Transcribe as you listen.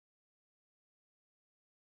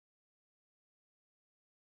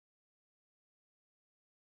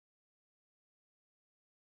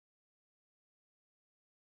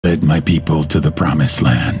led my people to the promised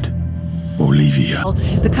land, Bolivia.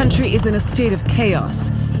 The country is in a state of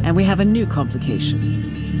chaos, and we have a new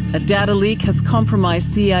complication. A data leak has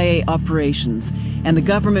compromised CIA operations, and the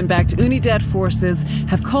government-backed Unidad forces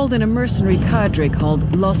have called in a mercenary cadre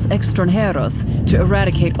called Los Extranjeros to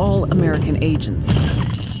eradicate all American agents.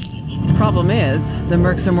 Problem is, the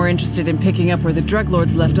mercs are more interested in picking up where the drug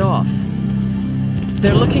lords left off.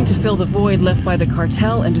 They're looking to fill the void left by the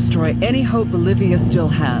cartel and destroy any hope Bolivia still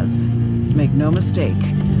has. Make no mistake,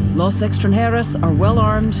 Los Extranjeros are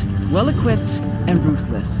well-armed, well-equipped, and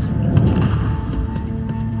ruthless.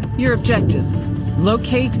 Your objectives: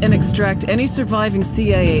 locate and extract any surviving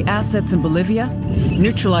CIA assets in Bolivia,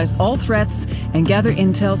 neutralize all threats, and gather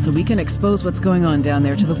intel so we can expose what's going on down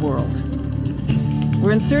there to the world.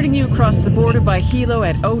 We're inserting you across the border by Hilo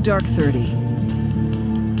at dark 30.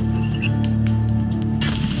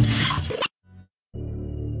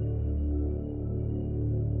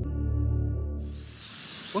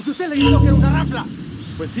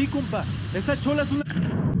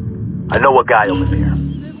 I know a guy over there.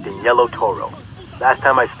 Yellow Toro. Last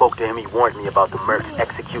time I spoke to him, he warned me about the mercs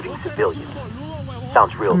executing civilians.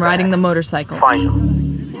 Sounds real bad. I'm riding the motorcycle. Find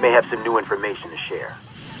him. He may have some new information to share.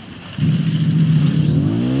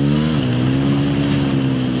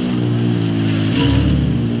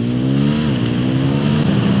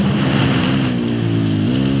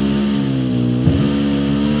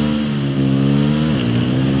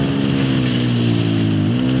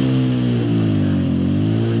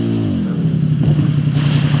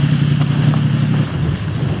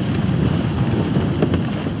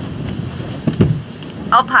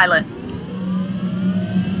 I'll pilot.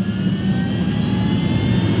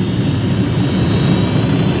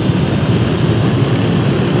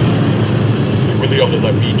 You really ought to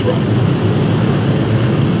let me drive.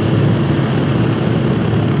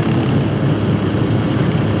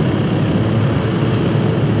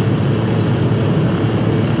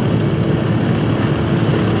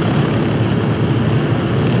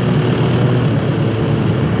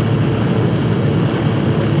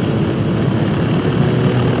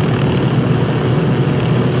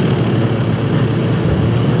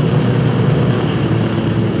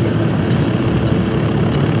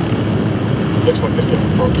 Looks like they filled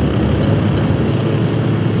the program.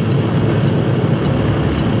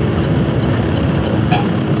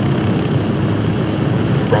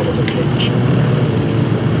 Right of the cage.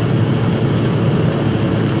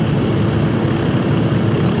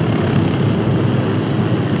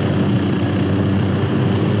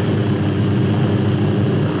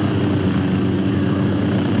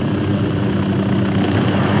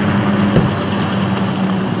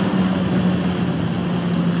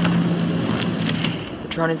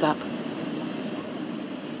 Drone is up.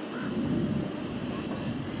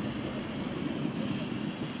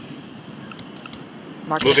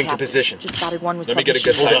 Moving to position. Just spotted one with Let me get a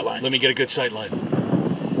good sight line. Let me get a good sight line.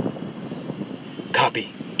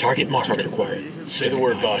 Copy. Target marked. Target acquired. Say the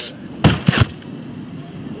word, boss.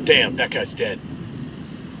 Damn, that guy's dead.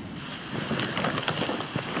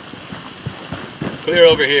 Clear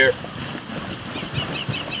over here.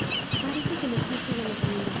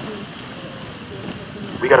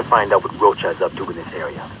 We gotta find out what Rocha's up to in this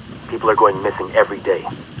area. People are going missing every day,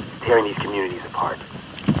 tearing these communities apart.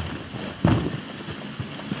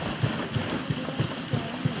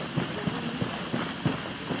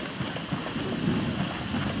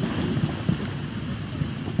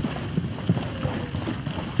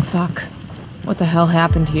 Fuck. What the hell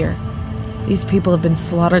happened here? These people have been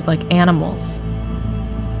slaughtered like animals.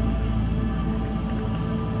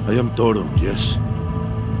 I am Toro, yes.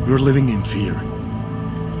 You're living in fear.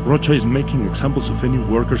 Rocha is making examples of any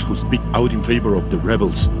workers who speak out in favor of the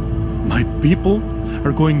rebels. My people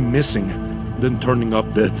are going missing, then turning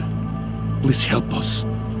up dead. Please help us.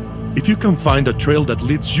 If you can find a trail that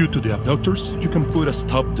leads you to the abductors, you can put a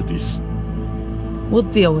stop to this. We'll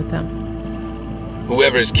deal with them.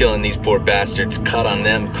 Whoever's killing these poor bastards cut on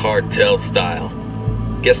them cartel style.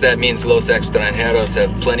 Guess that means Los Extranjeros have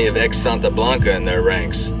plenty of ex-Santa Blanca in their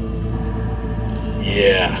ranks.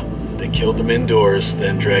 Yeah, they killed them indoors,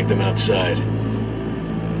 then dragged them outside.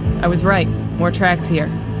 I was right. More tracks here.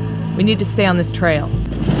 We need to stay on this trail.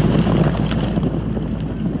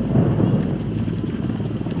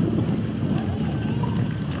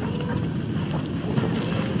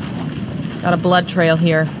 Got a blood trail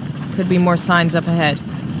here. Could be more signs up ahead.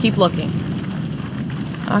 Keep looking.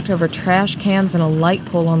 Knocked over trash cans and a light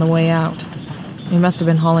pole on the way out. They must have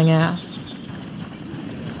been hauling ass.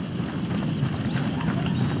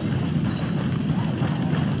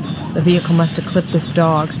 The vehicle must have clipped this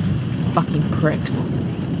dog. Fucking pricks.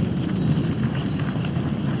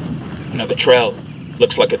 Another trail.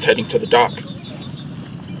 Looks like it's heading to the dock.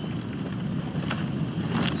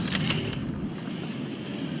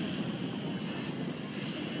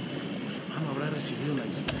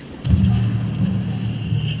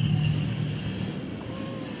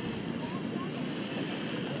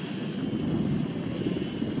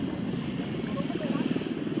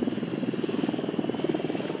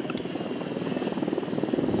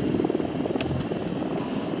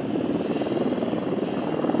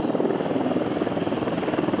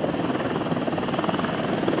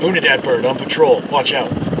 Unidad bird on patrol. Watch out.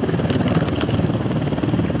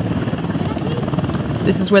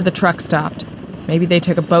 This is where the truck stopped. Maybe they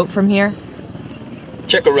took a boat from here?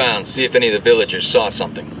 Check around, see if any of the villagers saw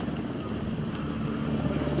something.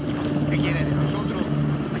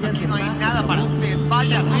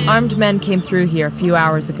 Armed men came through here a few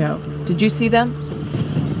hours ago. Did you see them?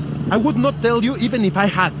 I would not tell you even if I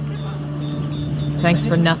had. Thanks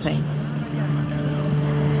for nothing.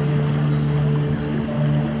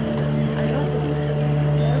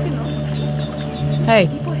 Hey,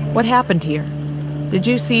 what happened here? Did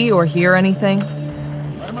you see or hear anything?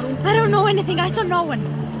 I don't know anything. I saw no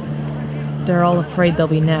one. They're all afraid they'll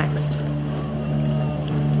be next.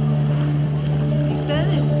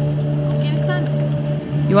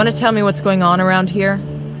 You want to tell me what's going on around here?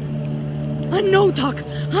 A no talk.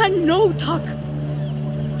 A no talk.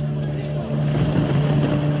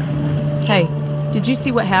 Hey, did you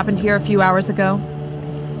see what happened here a few hours ago?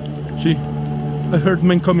 See, I heard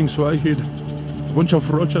men coming, so I hid. A bunch of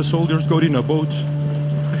Rocha soldiers got in a boat.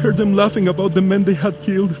 I heard them laughing about the men they had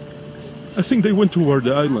killed. I think they went toward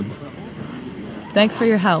the island. Thanks for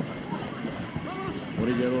your help.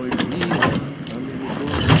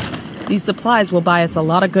 These supplies will buy us a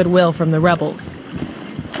lot of goodwill from the rebels.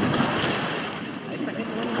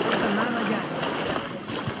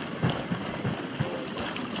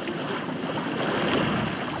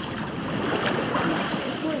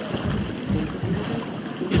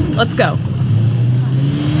 Let's go.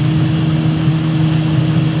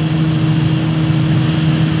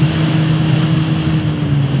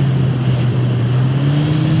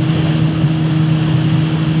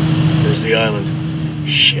 There's the island.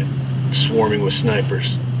 Shit. It's swarming with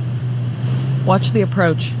snipers. Watch the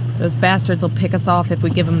approach. Those bastards will pick us off if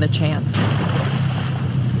we give them the chance.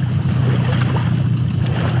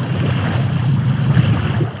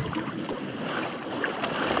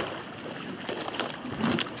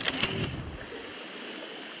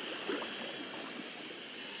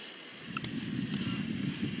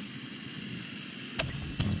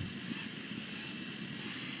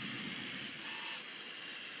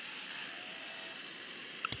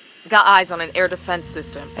 Got eyes on an air defense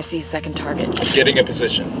system. I see a second target. Getting in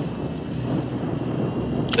position.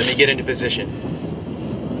 Let me get into position.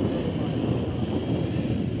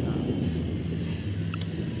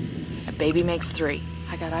 A baby makes 3.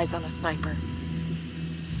 I got eyes on a sniper.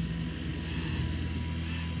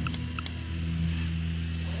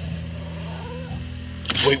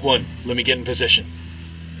 Wait 1. Let me get in position.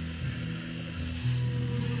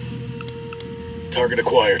 Target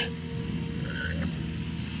acquired.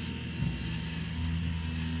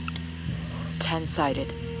 10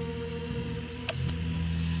 sighted.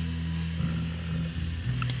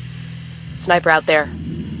 Sniper out there.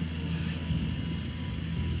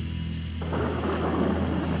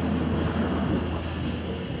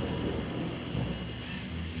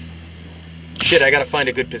 Shit, I gotta find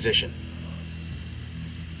a good position.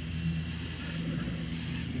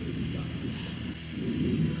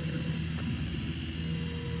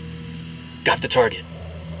 Got the target.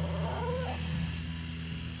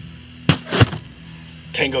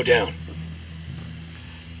 Tango down.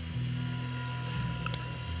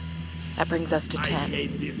 That brings us to 10.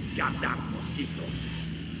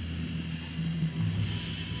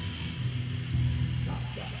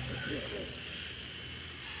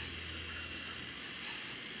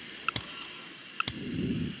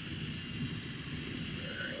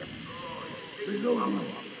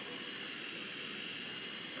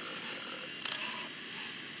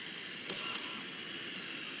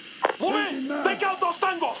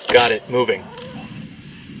 Got it, moving.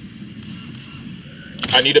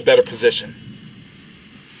 I need a better position.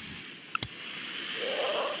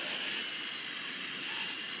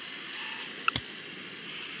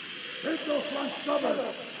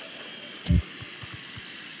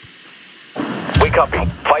 We copy.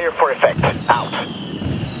 Fire for effect. Out.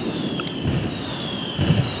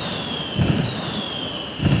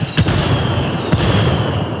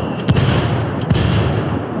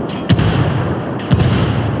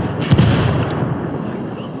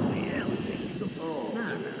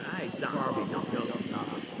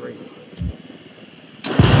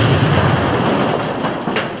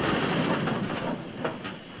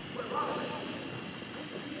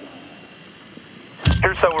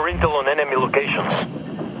 intel on enemy locations.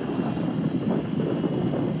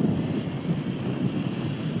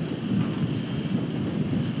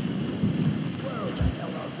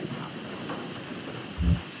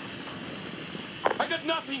 I got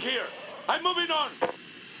nothing here. I'm moving on.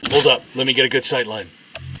 Hold up. Let me get a good sight line.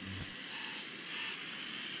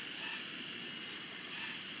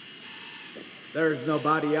 There's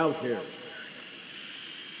nobody out here.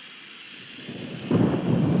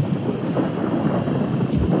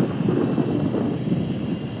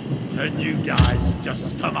 Can you guys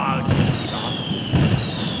just come out?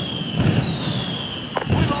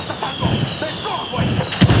 We lost the tango. They've gone away.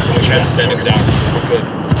 Roger, standing down. We're good.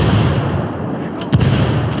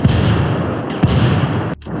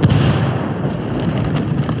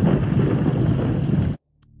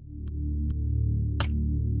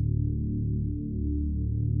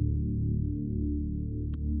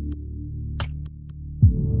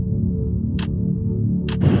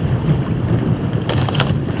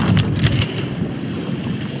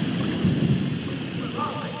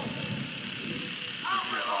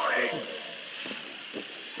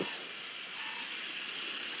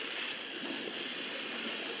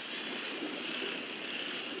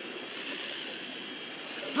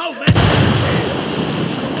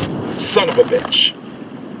 Son of a bitch.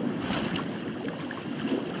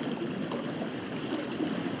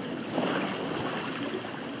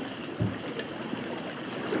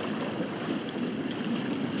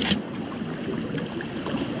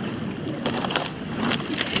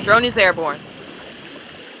 Drone is airborne.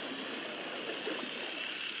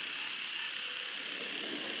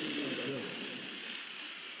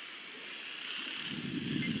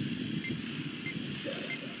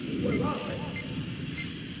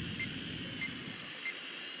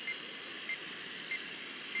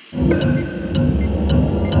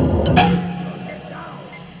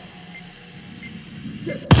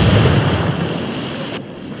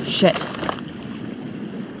 Shit.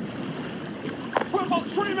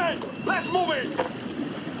 Let's move it!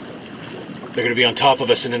 They're gonna be on top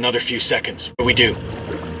of us in another few seconds. What do we do?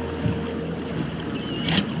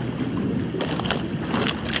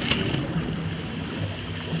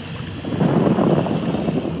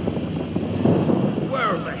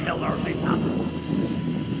 Where the hell are they now?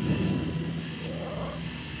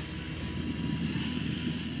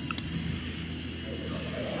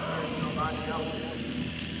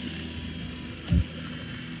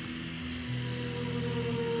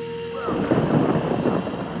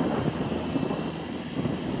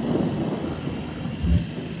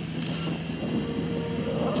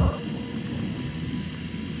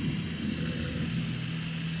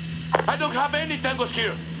 I don't have any tangos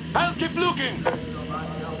here. I'll keep looking.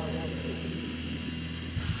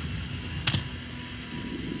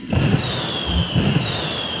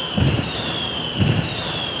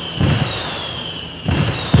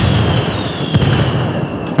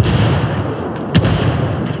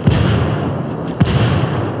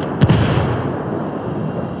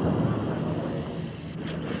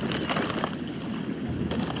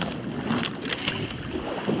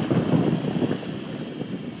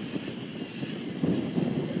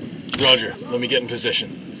 Roger, let me get in position.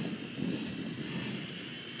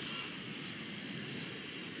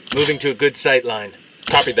 Moving to a good sight line.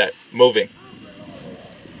 Copy that. Moving.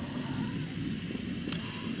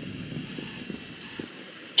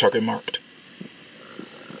 Target marked.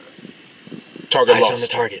 Target lost. Eyes on the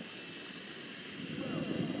target.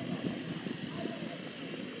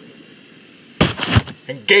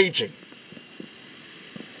 Engaging.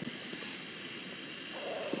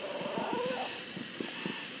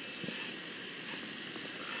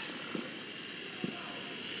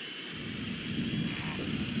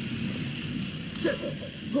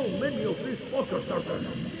 So many of these fuckers are there.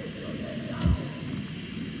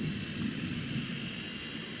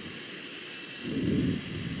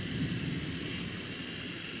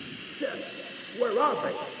 Shit, where are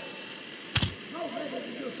they? How many did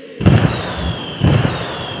you see?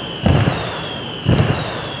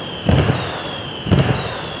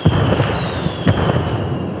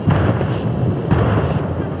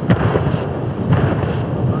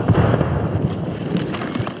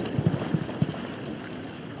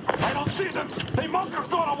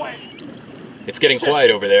 It's getting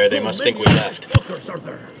quiet over there. They must think we left.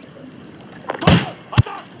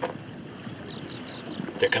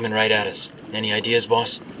 They're coming right at us. Any ideas,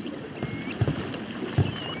 boss?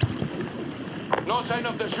 No sign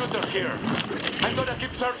of the shooters here. I'm gonna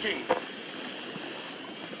keep searching.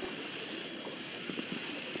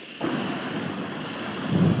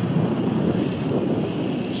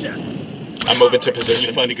 Shit. I'm moving to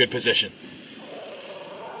position. Find a good position.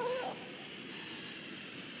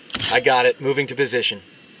 I got it. Moving to position.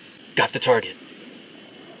 Got the target.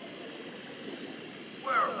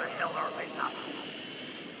 Where the hell are they now?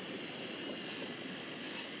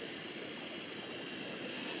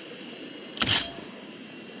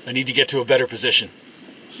 I need to get to a better position.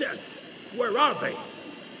 Shit! Where are they?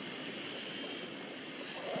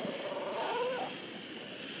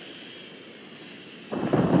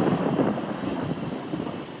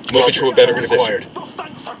 Moving to a better position.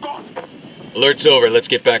 Alert's over. Let's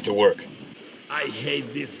get back to work. I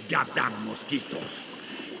hate these goddamn mosquitoes.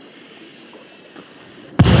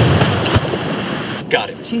 Got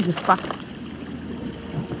it. Jesus fuck.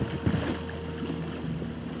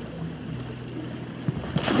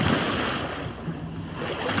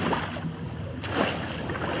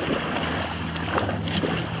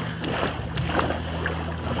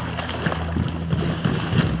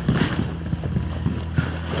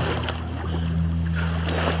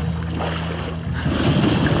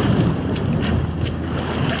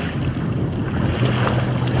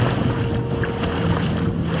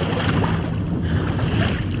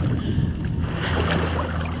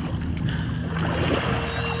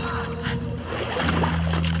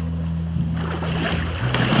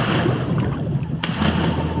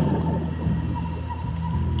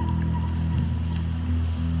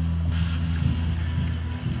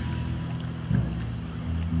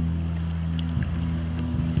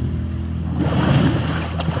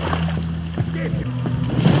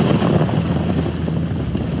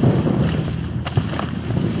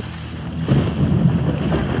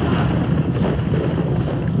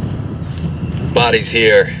 Bodies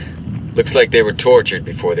here. Looks like they were tortured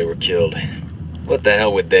before they were killed. What the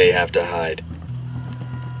hell would they have to hide?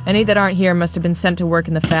 Any that aren't here must have been sent to work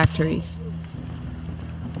in the factories.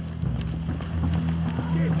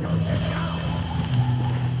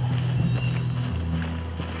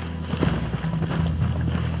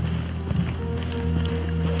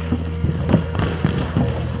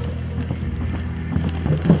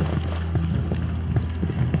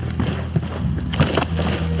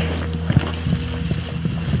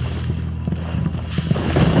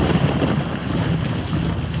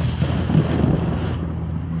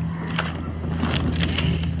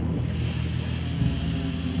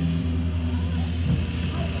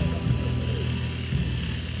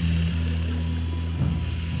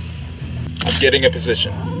 Getting a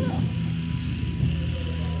position.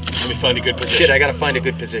 Let me find a good position. Shit, I gotta find a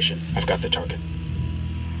good position. I've got the target.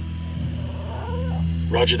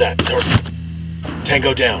 Roger that. Target.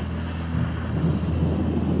 Tango down.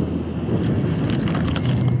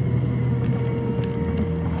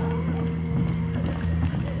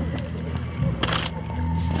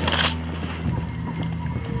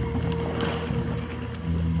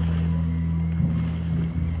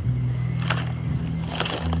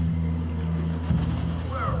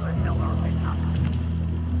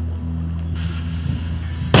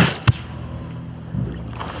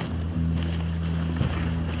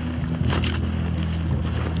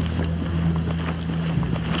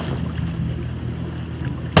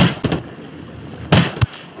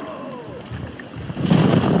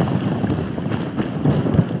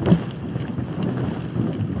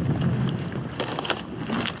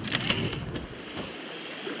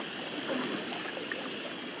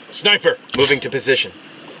 Sniper! Moving to position.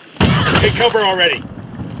 Take cover already!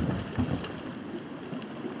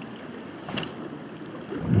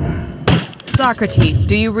 Socrates,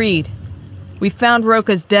 do you read? We found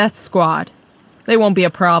Roca's death squad. They won't be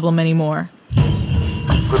a problem anymore.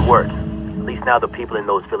 Good work. At least now the people in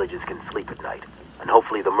those villages can sleep at night. And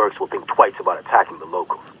hopefully the mercs will think twice about attacking the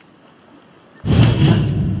locals.